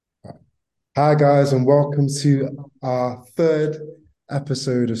Hi, guys, and welcome to our third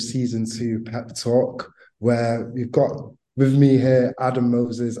episode of season two Pep Talk, where we've got with me here Adam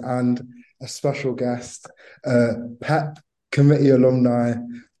Moses and a special guest, Pep Committee alumni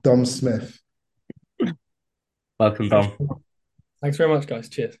Dom Smith. Welcome, Thanks. Dom. Thanks very much, guys.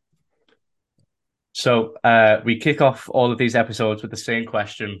 Cheers. We kick off all of these episodes with the same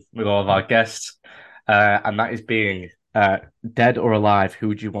question with all of our guests, and that is being dead or alive, who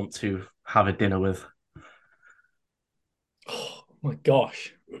would you want to have a dinner with? Oh my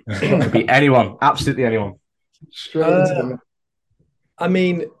gosh. Could be anyone, absolutely anyone. Straight into Uh, the I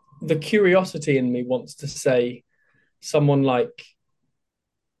mean, the curiosity in me wants to say someone like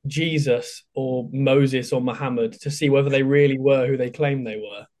Jesus or Moses or Muhammad to see whether they really were who they claim they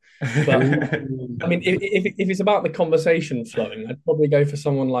were. But I mean, if it's about the conversation flowing, I'd probably go for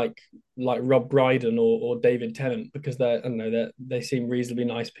someone like Rob Brydon or David Tennant because they're I don't know they seem reasonably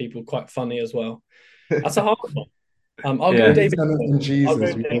nice people, quite funny as well. That's a hard one. I'll go Yeah. David. Lieutenant and I'll go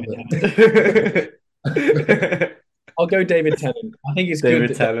Jesus, we love David Tennant. it. I'll go David Tennant. I think it's good David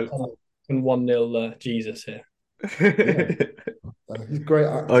that David Tennant. Tennant can 1-0 Jesus here. Yeah, he's a great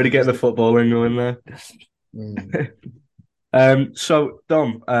actor. Already He getting just the footballing going there. mm. So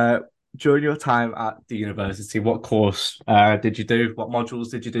Dom, during your time at the university, what course did you do? What modules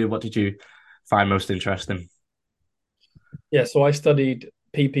did you do? What did you find most interesting? Yeah, so I studied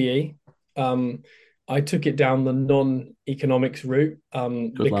PPE. I took it down the non-economics route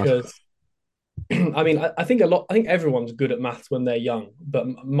Good lad. because I mean I think I think everyone's good at maths when they're young, but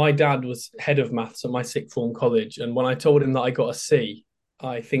my dad was head of maths at my sixth form college, and when I told him that I got a C,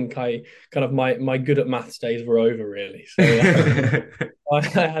 I think I kind of my good at maths days were over really. So I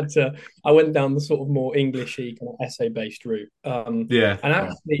had to. I went down the sort of more Englishy kind of essay-based route, Yeah. and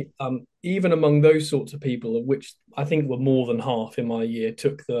actually, even among those sorts of people, of which I think were more than half in my year,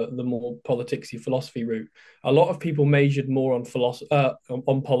 took the more politicsy philosophy route. A lot of people majored more on philosophy,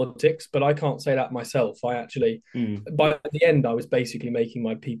 on politics, but I can't say that myself. I actually, Mm. by the end, I was basically making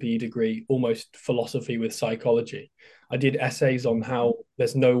my PPE degree almost philosophy with psychology. I did essays on how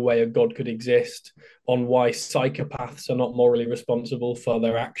there's no way a God could exist, on why psychopaths are not morally responsible for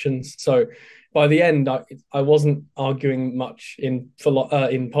their actions. So by the end, I wasn't arguing much in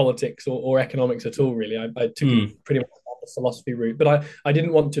politics or economics at all. Really, I took it Mm. pretty much down the philosophy route, but I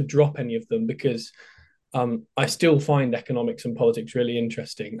didn't want to drop any of them because I still find economics and politics really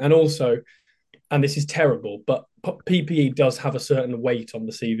interesting, and also, and this is terrible, but PPE does have a certain weight on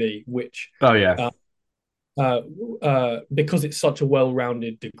the CV, which Oh yeah. uh, because it's such a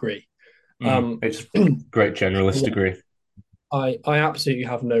well-rounded degree. Mm. Um, It's great generalist degree. I absolutely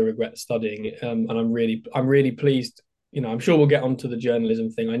have no regret studying it, and I'm really pleased. You know, I'm sure we'll get onto the journalism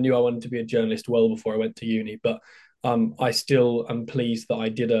thing. I knew I wanted to be a journalist well before I went to uni, but I still am pleased that I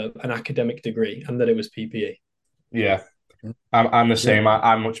did an academic degree and that it was PPE. Yeah. I'm the Yeah, same.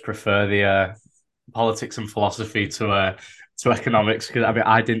 I much prefer the politics and philosophy to economics because I mean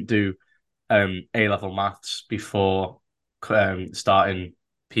I didn't do A level maths before starting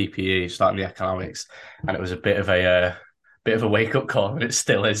PPE, starting the economics, and it was a bit of a wake up call, and it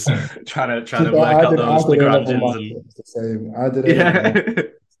still is trying to work out I those did A-level Lagrangians maths. and It's the same. I did A-level yeah.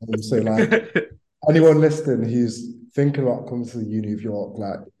 maths. So like anyone listening who's thinking about coming to the Uni of York,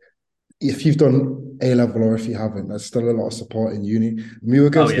 like if you've done A level or if you haven't, there's still a lot of support in uni. And we were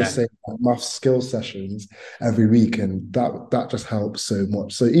going Oh to the yeah, same like, math skill sessions every week, and that just helps so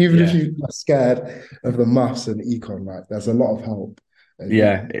much. So even if yeah, you are scared of the maths and econ, like there's a lot of help. And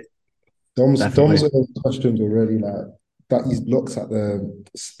yeah, Dom's definitely. questions were really like that. He's looked at the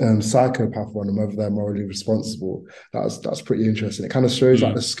psychopath one and whether they're morally responsible. That's pretty interesting. It kind of shows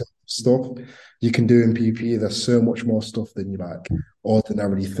like the Mm, scope of stuff you can do in PPE. There's so much more stuff than you like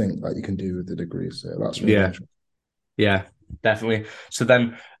ordinarily think that you can do with the degree. So that's really yeah, interesting. yeah, definitely. So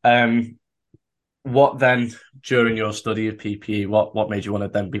then, what then during your study of PPE, what made you want to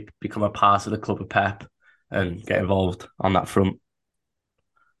then become a part of the Club of Pep and get involved on that front?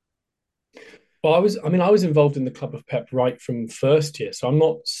 Well, I mean, I was involved in the Club of Pep right from first year, so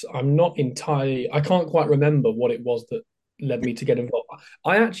I'm not entirely, I can't quite remember what it was that led me to get involved.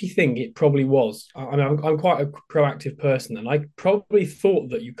 I actually think it probably was. I mean, I'm quite a proactive person, and I probably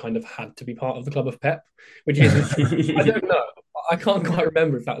thought that you kind of had to be part of the Club of Pep, which isn't true. I don't know. I can't quite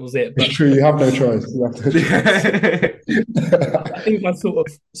remember if that was it, It's but true. You have no choice. You have no choice. I think I sort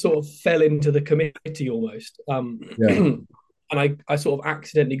of fell into the committee almost. Yeah. And I sort of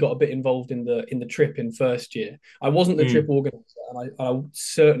accidentally got a bit involved in the trip in first year. I wasn't the trip Mm. organizer, and I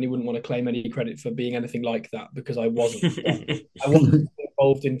certainly wouldn't want to claim any credit for being anything like that because I wasn't. I wasn't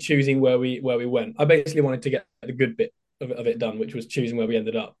involved in choosing where we went. I basically wanted to get a good bit of it done, which was choosing where we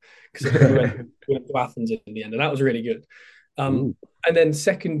ended up, because we went to Athens in the end, and that was really good. Ooh, And then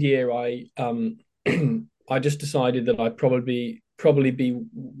second year, I just decided that I'd probably be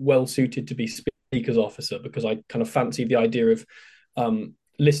well suited to be speakers officer, because I kind of fancied the idea of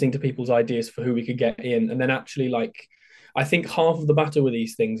listening to people's ideas for who we could get in, and then actually like I think half of the battle with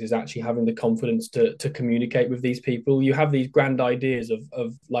these things is actually having the confidence to communicate with these people. You have these grand ideas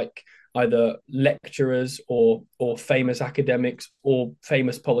of like either lecturers or famous academics or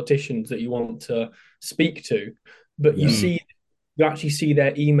famous politicians that you want to speak to, but yeah. you actually see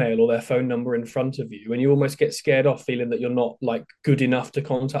their email or their phone number in front of you, and you almost get scared off feeling that you're not like good enough to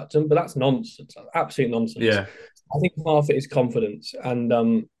contact them. But that's nonsense, absolute nonsense. Yeah. I think half it is confidence, and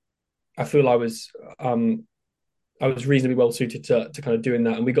I feel I was reasonably well suited to kind of doing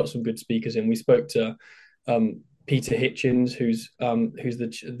that, and we got some good speakers in. We spoke to Peter Hitchens, who's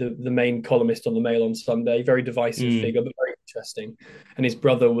the main columnist on the Mail on Sunday, very divisive figure, but very interesting. And his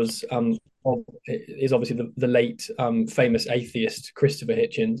brother is obviously the late famous atheist Christopher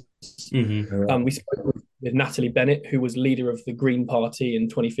Hitchens. Yeah. We spoke with Natalie Bennett, who was leader of the Green Party in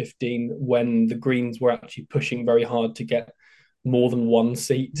 2015, when the Greens were actually pushing very hard to get more than one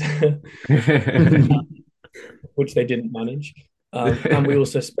seat, which they didn't manage. And we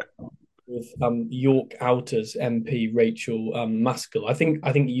also spoke with York Outers MP Rachel Maskell. I think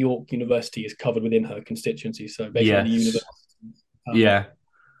York University is covered within her constituency, so basically the Yes. university. Yeah.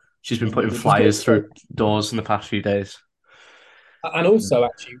 She's been putting Which is good. flyers through doors in the past few days. And also,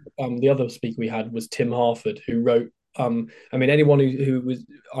 actually, the other speaker we had was Tim Harford, who wrote. I mean, anyone who was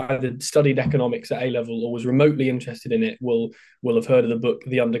either studied economics at A level or was remotely interested in it will have heard of the book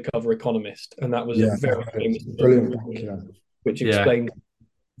The Undercover Economist, and that was a Yeah, very famous brilliant book, book, yeah. which Yeah. explains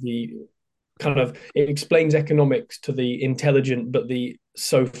the it explains economics to the intelligent but the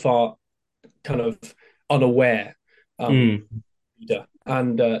so far kind of unaware Mm. reader.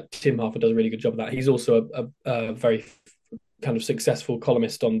 And Tim Harford does a really good job of that. He's also a very kind of successful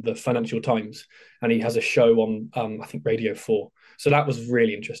columnist on the Financial Times, and he has a show on I think Radio 4. So that was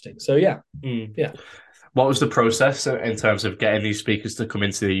really interesting. So yeah. What was the process in terms of getting these speakers to come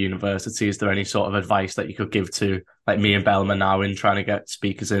into the university? Is there any sort of advice that you could give to like me and Bellman now in trying to get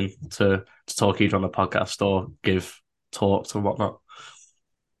speakers in to talk either on the podcast or give talks or whatnot?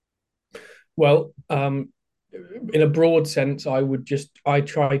 Well, in a broad sense, I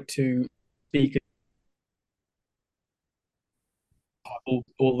try to speak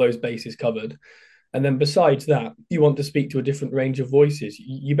all those bases covered. And then besides that, you want to speak to a different range of voices.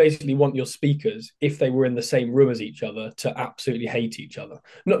 You basically want your speakers, if they were in the same room as each other, to absolutely hate each other.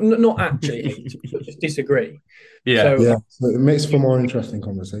 Not actually hate, but just disagree. Yeah. So Yeah, so it makes for more interesting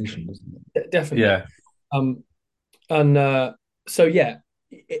conversation, doesn't it? definitely. Yeah. And so yeah,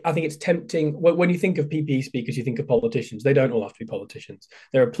 I think it's tempting when you think of PPE speakers, you think of politicians. They don't all have to be politicians.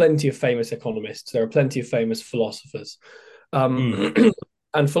 There are plenty of famous economists. There are plenty of famous philosophers. Mm.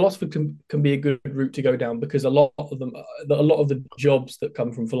 And philosophy can be a good route to go down, because a lot of the jobs that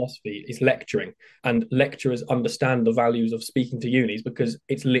come from philosophy is lecturing, and lecturers understand the values of speaking to unis because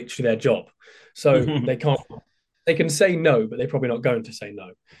it's literally their job. So they can say no, but they're probably not going to say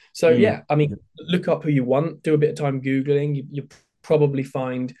no. So yeah, I mean, look up who you want, do a bit of time Googling. You probably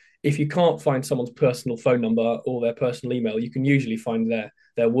find, if you can't find someone's personal phone number or their personal email, you can usually find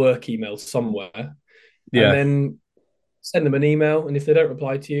their work email somewhere, and Yeah. then send them an email. And if they don't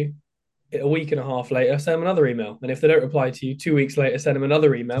reply to you, a week and a half later, send them another email. And if they don't reply to you, 2 weeks later, send them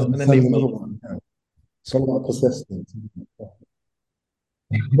another email, and then Send leave them another alone. one. Yeah. It's all about persistence.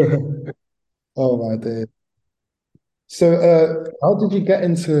 Oh my dear. So, how did you get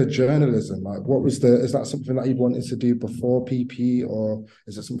into journalism? Like, is that something that you wanted to do before PP, or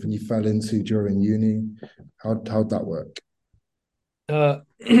is it something you fell into during uni? How'd that work?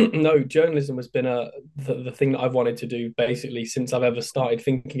 No, journalism has been the thing that I've wanted to do basically since I've ever started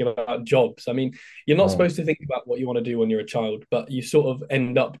thinking about jobs. I mean, you're not Wow. supposed to think about what you want to do when you're a child, but you sort of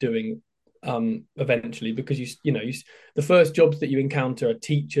end up doing eventually, because the first jobs that you encounter are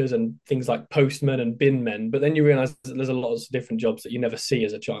teachers and things like postmen and bin men, but then you realize that there's a lot of different jobs that you never see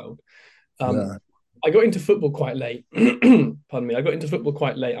as a child. Um, Yeah. I got into football quite late. Pardon me. I got into football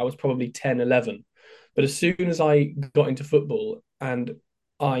quite late. I was probably 10, 11. But as soon as I got into football and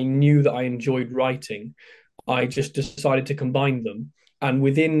I knew that I enjoyed writing, I just decided to combine them. And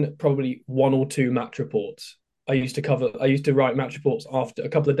within probably one or two match reports, I used to write match reports after a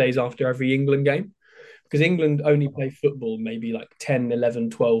couple of days after every England game, because England only play football maybe like 10, 11,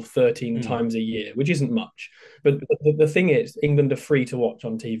 12, 13 Mm. times a year, which isn't much. But the thing is, England are free to watch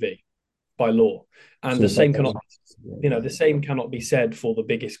on TV. by law, and So the it's like, same cannot, the same cannot be said for the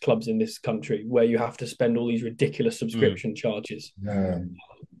biggest clubs in this country, where you have to spend all these ridiculous subscription charges. yeah,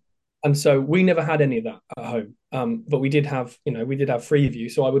 And so we never had any of that at home. But we did have, Freeview.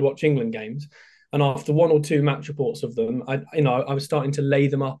 So I would watch England games. And after one or two match reports of them, I was starting to lay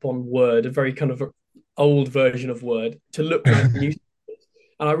them up on Word, a very kind of old version of Word, to look like news.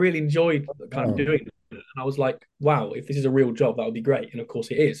 And I really enjoyed kind of oh, doing it. And I was like, wow, if this is a real job, that would be great. And of course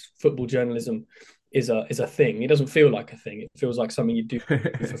it is. Football journalism is a thing. It doesn't feel like a thing. It feels like something you do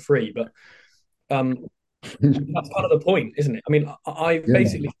for free. But that's kind of the point, isn't it? I mean, yeah,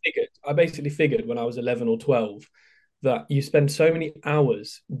 I basically figured when I was 11 or 12 that you spend so many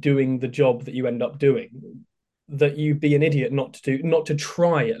hours doing the job that you end up doing that you'd be an idiot not to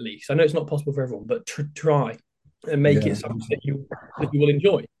try at least. I know it's not possible for everyone, but try and make yeah, it something that you will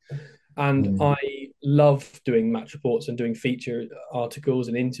enjoy. And mm, I love doing match reports and doing feature articles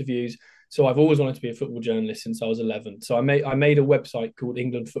and interviews. So I've always wanted to be a football journalist since I was 11. So I made a website called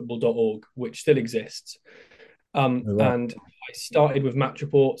englandfootball.org, which still exists. oh, wow. And I started with match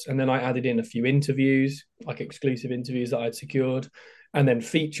reports, and then I added in a few interviews, like exclusive interviews that I'd secured, and then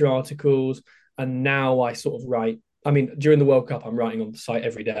feature articles. And now I sort of write. I mean, during the World Cup, I'm writing on the site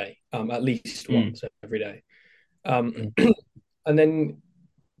every day, at least once every day. Mm, And then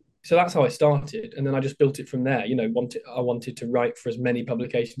so that's how I started, and then I just built it from there. I wanted to write for as many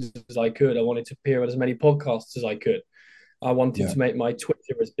publications as I could. I wanted to appear on as many podcasts as I could. I wanted yeah, to make my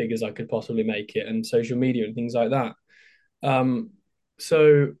Twitter as big as I could possibly make it, and social media and things like that. Um,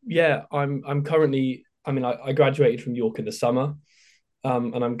 so yeah, I'm currently. I mean, I graduated from York in the summer,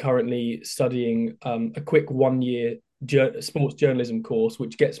 and I'm currently studying a quick 1 year sports journalism course,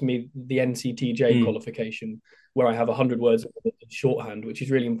 which gets me the NCTJ Mm. qualification, where I have 100 words in shorthand, which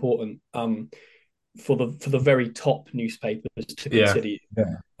is really important for the very top newspapers to Yeah. consider you.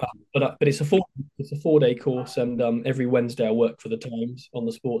 yeah. But it's a 4-day course, and every Wednesday I work for the Times on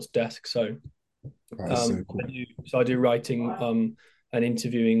the sports desk. So That is so cool. I do writing and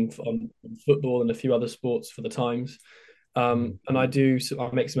interviewing on football and a few other sports for the Times. And I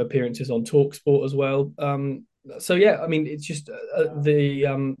make some appearances on Talk Sport as well. So yeah, I mean, it's just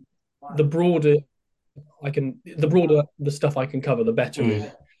the broader the broader the stuff I can cover, the better, Mm.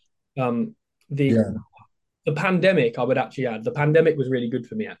 really. Um, the Yeah, the pandemic, I would actually add, the pandemic was really good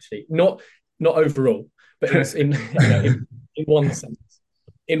for me, actually. Not overall, but in one sense.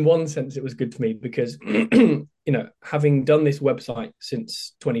 In one sense, it was good for me because having done this website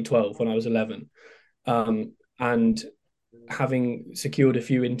since 2012 when I was 11, and having secured a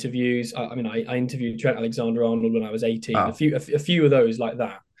few interviews. I mean, I interviewed Trent Alexander-Arnold when I was 18. Wow. A few of those like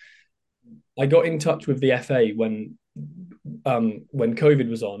that. I got in touch with the FA when COVID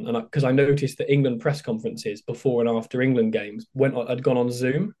was on, and because I noticed that England press conferences before and after England games had gone on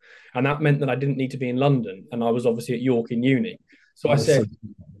Zoom, and that meant that I didn't need to be in London, and I was obviously at York in uni. So I that is so said,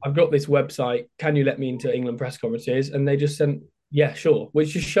 I've got this website. Can you let me into England press conferences? And they just sent, yeah, sure. Which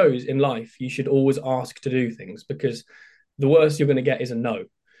just shows in life you should always ask to do things, because the worst you're going to get is a no.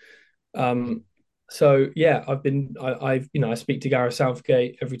 So yeah, I speak to Gareth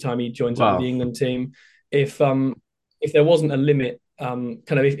Southgate every time he joins up with the Wow. England team. If there wasn't a limit,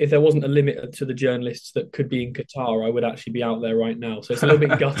 if there wasn't a limit to the journalists that could be in Qatar, I would actually be out there right now. So it's a little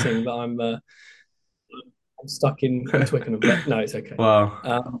bit gutting that I'm stuck in Twickenham, but no, it's okay.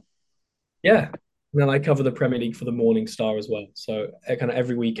 Wow. Yeah. And then I cover the Premier League for the Morning Star as well. So kind of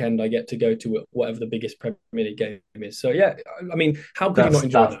every weekend I get to go to whatever the biggest Premier League game is. So yeah, I mean, how could you That's not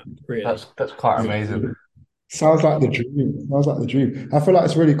enjoy that's that, really? that's quite amazing. sounds like the dream. Sounds like the dream. I feel like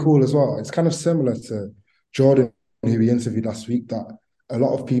it's really cool as well. It's kind of similar to Jordan, who we interviewed last week, that a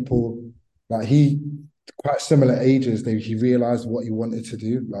lot of people, like he, quite similar ages, he realized what he wanted to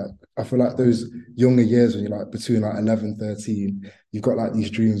do. Like, I feel like those younger years when you're like between like 11, 13, you've got like these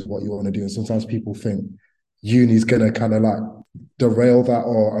dreams of what you want to do. And sometimes people think uni's gonna kind of like derail that,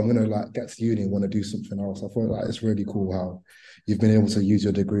 or I'm gonna like get to uni and want to do something else. I feel like it's really cool how you've been able to use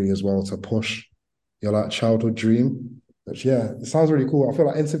your degree as well to push your like childhood dream. Which yeah, it sounds really cool. I feel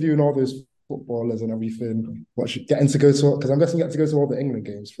like interviewing all those footballers and everything, getting to go to, because I'm guessing you get to go to all the England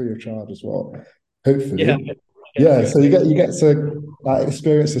games free of charge as well. Yeah, Hopefully. Yeah, so you get to like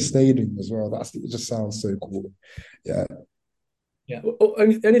experience the stadium as well. It just sounds so cool. Yeah. yeah.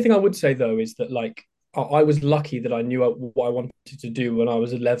 Only thing I would say though is that like I was lucky that I knew what I wanted to do when I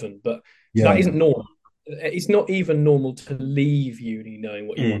was 11, but that Yeah. isn't normal. It's not even normal to leave uni knowing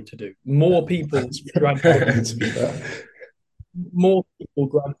what you Mm. want to do. More people graduate To be fair. more people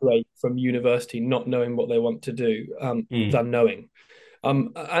graduate from university not knowing what they want to do Mm. than knowing.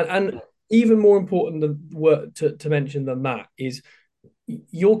 And even more important than to mention than that is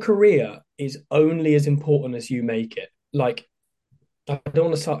your career is only as important as you make it. Like, I don't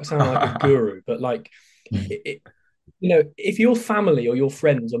want to sound like a guru, but like, it, if your family or your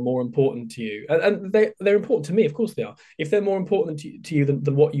friends are more important to you, and they're important to me, of course they are. If they're more important to you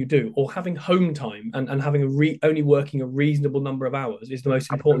than what you do, or having home time and having only working a reasonable number of hours is the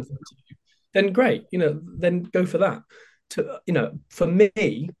most important thing to you, then great, then go for that. For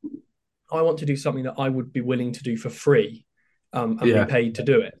me, I want to do something that I would be willing to do for free, and be Yeah, paid to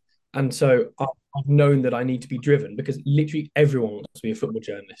do it. And so I've known that I need to be driven because literally everyone wants to be a football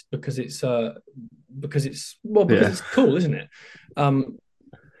journalist because yeah. it's cool, isn't it? Um,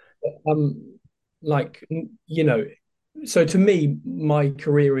 um, like so to me, my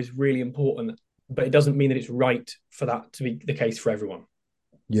career is really important, but it doesn't mean that it's right for that to be the case for everyone.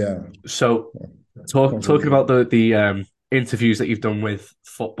 Yeah, So talking completely. about the interviews that you've done with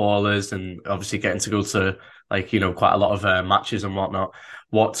footballers and obviously getting to go to like quite a lot of matches and whatnot.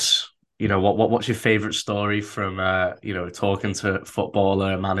 What's your favorite story from talking to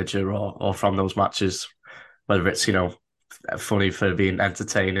footballer, manager, or from those matches, whether it's funny for being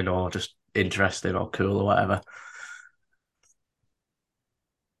entertaining or just interesting or cool or whatever.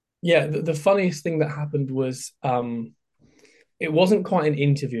 Yeah, the funniest thing that happened was it wasn't quite an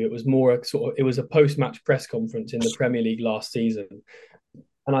interview. It was more it was a post-match press conference in the Premier League last season,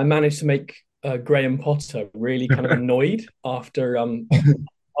 and I managed to make Graham Potter really kind of annoyed after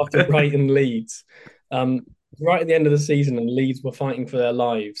Brighton Leeds. Right at the end of the season, and Leeds were fighting for their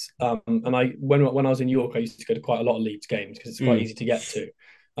lives. And when I was in York, I used to go to quite a lot of Leeds games because it's quite Mm. easy to get to.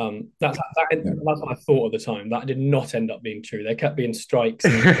 That's Yeah, what I thought at the time. That did not end up being true. There kept being strikes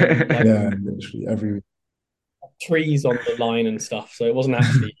and like yeah, literally every week. trees on the line and stuff. So it wasn't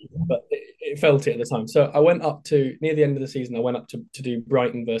actually, but it felt it at the time. So I went up to near the end of the season. I went up to do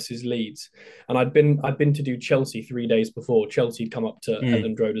Brighton versus Leeds, and I'd been to do Chelsea 3 days before. Chelsea had come up to Mm.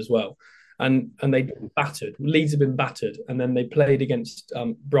 Elland Road as well, and they battered. Leeds had been battered, and then they played against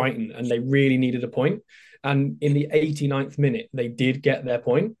Brighton, and they really needed a point. And in the 89th minute, they did get their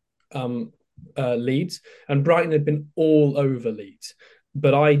point. Leeds and Brighton had been all over Leeds,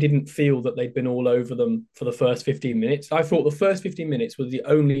 but I didn't feel that they'd been all over them for the first 15 minutes. I thought the first 15 minutes was the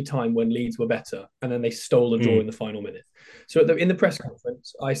only time when Leeds were better, and then they stole a draw in Mm. the final minute. So in the press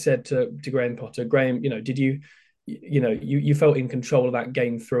conference, I said to Graham Potter, Graham, did you felt in control of that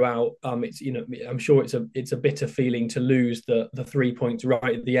game throughout. It's I'm sure it's a bitter feeling to lose the 3 points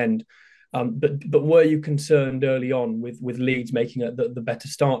right at the end. But were you concerned early on with Leeds making the better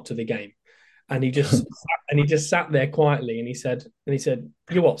start to the game? And he just sat there quietly, and he said,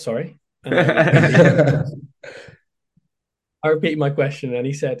 "You what? Sorry." And I repeated my question, and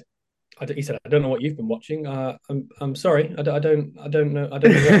he said, "I don't know what you've been watching. I'm sorry. I don't know what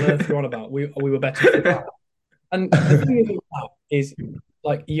on earth you're on about. We were better throughout." And the thing is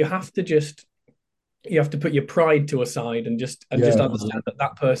like you have to put your pride to a side and just Yeah, understand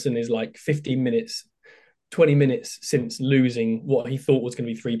that person is like 15 minutes 20 minutes since losing what he thought was going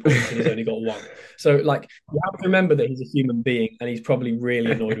to be 3 points, and he's only got one. So like you have to remember that he's a human being and he's probably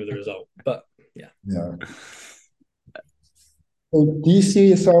really annoyed with the result. But yeah. yeah. So do you see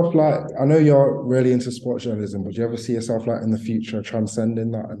yourself like, I know you're really into sports journalism, but do you ever see yourself like in the future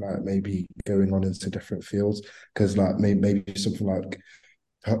transcending that and like maybe going on into different fields? Because like maybe something like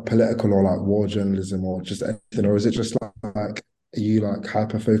political or like war journalism or just anything, or is it just like are you like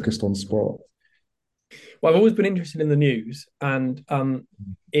hyper focused on sport? Well, I've always been interested in the news, and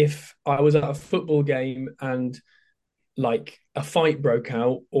if I was at a football game and like a fight broke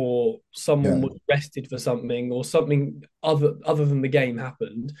out or someone Yeah. was arrested for something or something other than the game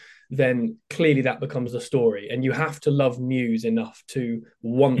happened, then clearly that becomes the story, and you have to love news enough to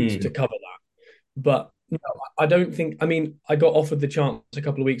want to Mm. cover that. But no, I don't think. I mean, I got offered the chance a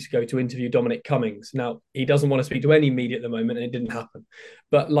couple of weeks ago to interview Dominic Cummings. Now he doesn't want to speak to any media at the moment, and it didn't happen.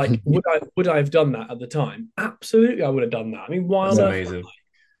 But like, would I have done that at the time? Absolutely, I would have done that. I mean, why That's on earth? amazing.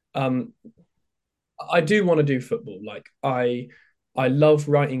 Um, I do want to do football. Like I love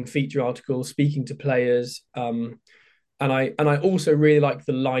writing feature articles, speaking to players. And I also really like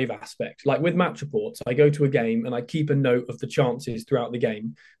the live aspect. Like with match reports, I go to a game and I keep a note of the chances throughout the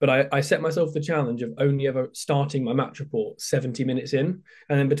game. But I set myself the challenge of only ever starting my match report 70 minutes in.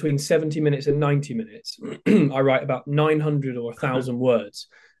 And then between 70 minutes and 90 minutes, I write about 900 or 1,000 words,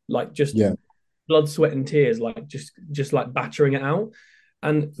 like just Yeah. blood, sweat, and tears, like just like battering it out.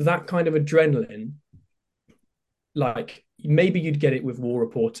 And that kind of adrenaline, like maybe you'd get it with war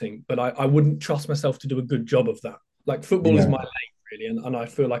reporting, but I wouldn't trust myself to do a good job of that. Like football is Yeah. my lane really, and I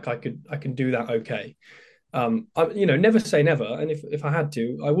feel like I can do that okay. Never say never, and if I had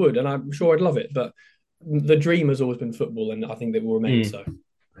to, I would, and I'm sure I'd love it. But the dream has always been football, and I think that will remain Mm, so.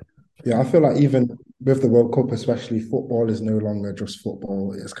 Yeah, I feel like even with the World Cup, especially football is no longer just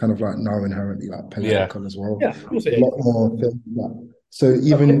football. It's kind of like now inherently like yeah. political as well. Yeah, of course A it lot is. more things that. So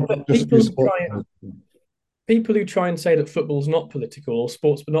even But just through sport, people who try and say that football's not political or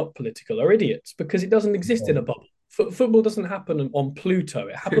sports not political are idiots because it doesn't exist in a bubble. Football doesn't happen on Pluto.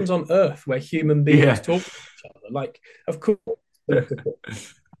 It happens on Earth where human beings Yeah. talk to each other. Like, of course, it's political.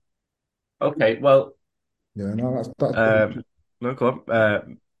 Okay, well, yeah, no, that's um, no, go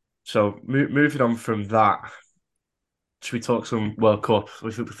on. So moving on from that, should we talk some World Cup?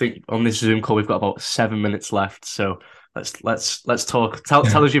 We think on this Zoom call we've got about 7 minutes left. So let's talk. Tell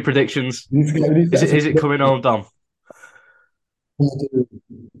us your predictions. we need to get some Is it coming home, Dom?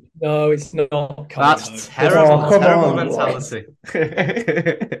 No, it's not coming That's home. Listen, Oh, come terrible on, what? mentality.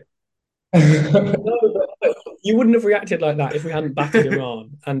 no, but you wouldn't have reacted like that if we hadn't battered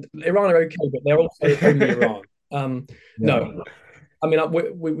Iran. And Iran are okay, but they're also only Iran. Yeah, No, I mean,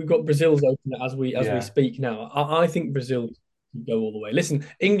 we've got Brazil's open as we Yeah. speak now. I think Brazil can go all the way. Listen,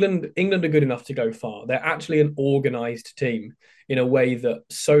 England are good enough to go far. They're actually an organised team in a way that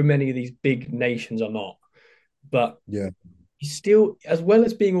so many of these big nations are not. But yeah. you still, as well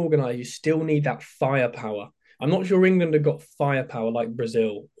as being organised, you still need that firepower. I'm not sure England have got firepower like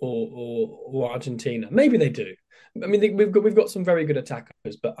Brazil or Argentina. Maybe they do. I mean, we've got some very good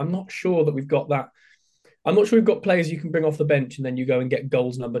attackers, but I'm not sure that we've got that. I'm not sure we've got players you can bring off the bench and then you go and get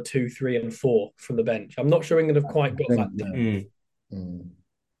goals number 2, 3, and 4 from the bench. I'm not sure England have quite got that Yeah. depth. Mm. Mm.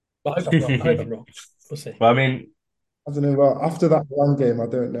 But I hope I'm wrong. I hope I'm wrong. We'll see. Well, I mean, I don't know. Well, after that one game, I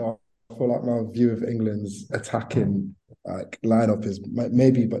don't know. I feel like my view of England's attacking like lineup is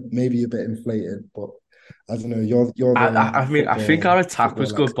maybe a bit inflated, but I don't know. You're I the mean, I think football our attack was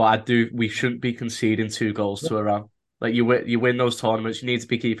football good, but expert. I do. We shouldn't be conceding 2 goals to Iran. Like you win those tournaments. You need to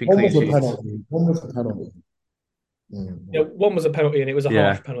be keeping One clean was a sheets. penalty. One was a penalty. Yeah, Mm. one was a penalty and it was a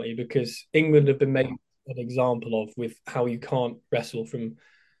Yeah, harsh penalty because England have been made an example of with how you can't wrestle from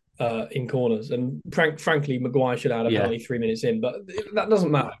in corners. And frankly, Maguire should have had a yeah, penalty 3 minutes in, but that doesn't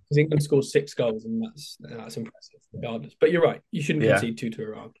matter because England scored 6 goals and that's impressive regardless. But you're right, you shouldn't yeah. concede two to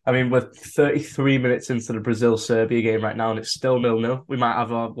Iran. I mean, we're 33 minutes into the Brazil Serbia game right now, and it's still 0-0. We might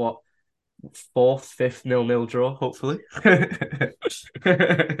have a what fourth, fifth 0-0 draw, hopefully.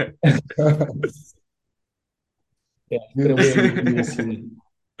 Yeah, it's been a weird. We will see.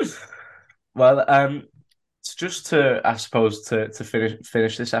 Well, just to I suppose to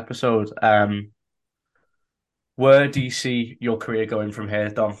finish this episode, where do you see your career going from here,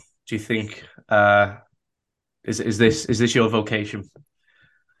 Dom? Do you think is this your vocation?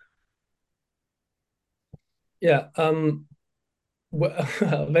 Yeah,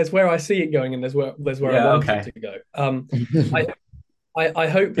 there's where I see it going, and there's where I Yeah, want it okay. to go. I, I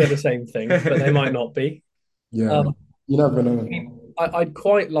hope they're the same thing, but they might not be. Yeah, Um, you never I know. mean, I'd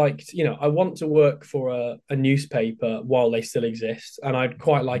quite like I want to work for a newspaper while they still exist, and I'd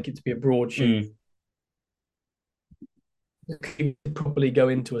quite like it to be a broadsheet. Mm, Probably go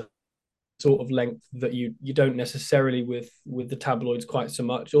into a sort of length that you don't necessarily with the tabloids quite so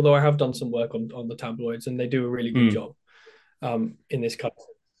much. Although I have done some work on the tabloids, and they do a really good mm, job in this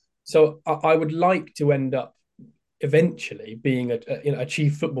country. So I would like to end up eventually being a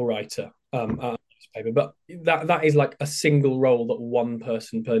chief football writer at a newspaper, but that is like a single role that one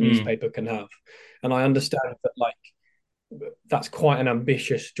person per mm. newspaper can have, and I understand that like that's quite an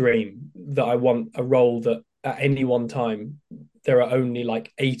ambitious dream. That I want a role that at any one time there are only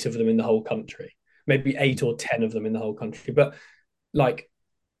like 8 of them in the whole country, maybe 8 or 10 of them in the whole country, but like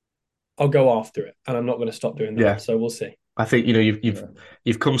I'll go after it, and I'm not going to stop doing that. Yeah. So we'll see. I think you've Yeah,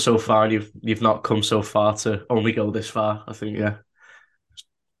 you've come so far and you've not come so far to only go this far. I think yeah,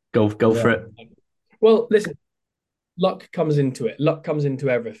 go for yeah, it. Well, listen, luck comes into it. Luck comes into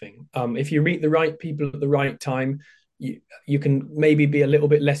everything. If you meet the right people at the right time, you can maybe be a little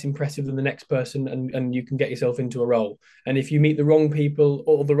bit less impressive than the next person, and you can get yourself into a role. And if you meet the wrong people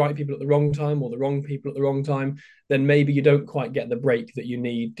or the right people at the wrong time, or the wrong people at the wrong time, then maybe you don't quite get the break that you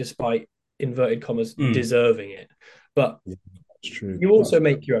need, despite inverted commas Mm, deserving it. But yeah. That's true. you That's also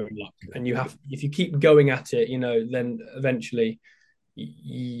make your own luck, and you have if you keep going at it, then eventually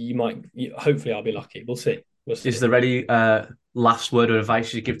you might. Hopefully, I'll be lucky. We'll see. We'll is see. there any last word of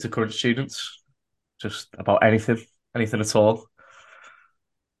advice you give to current students? Just about anything at all?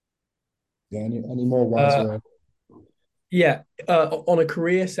 yeah. Any more wise Uh, words? yeah, on a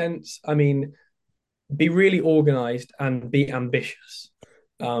career sense, I mean, be really organized and be ambitious,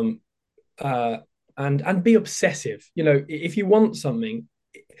 um, uh, and be obsessive. If you want something,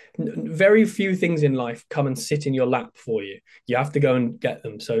 very few things in life come and sit in your lap for you. You have to go and get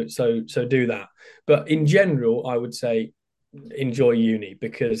them. So do that. But in general, I would say enjoy uni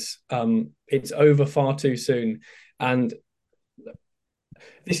because it's over far too soon. And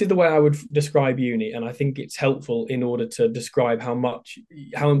this is the way I would describe uni, and I think it's helpful in order to describe how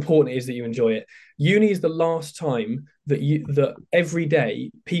important it is that you enjoy it. Uni is the last time that every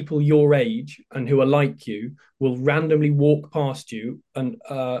day people your age and who are like you will randomly walk past you and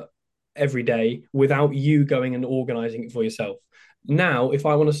every day without you going and organizing it for yourself. Now, if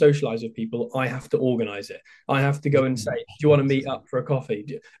I want to socialize with people, I have to organize it. I have to go and say, do you want to meet up for a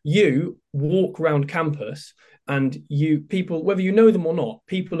coffee? You walk around campus and you people, whether you know them or not,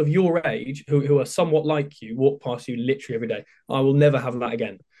 people of your age who are somewhat like you walk past you literally every day. I will never have that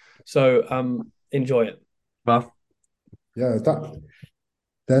again. So enjoy it. Well, Yeah,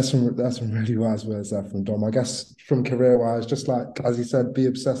 there's some really wise words there from Dom. I guess from career wise, just like as he said, be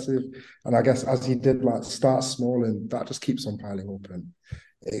obsessive. And I guess as he did, like start small and that just keeps on piling up and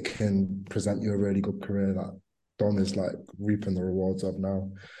it can present you a really good career that Dom is like reaping the rewards of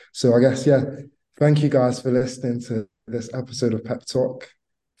now. So I guess, yeah, thank you guys for listening to this episode of Pep Talk.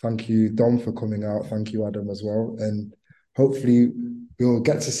 Thank you, Dom, for coming out. Thank you, Adam, as well. And hopefully we'll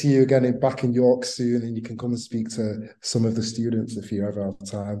get to see you again back in York soon and you can come and speak to some of the students if you ever have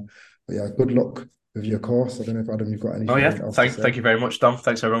time. But yeah, good luck with your course. I don't know if Adam, you've got oh yeah, anything else to say. thank you very much, Dom.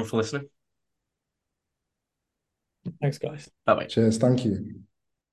 Thanks everyone for listening. Thanks, guys. Bye bye. Cheers. Thank you.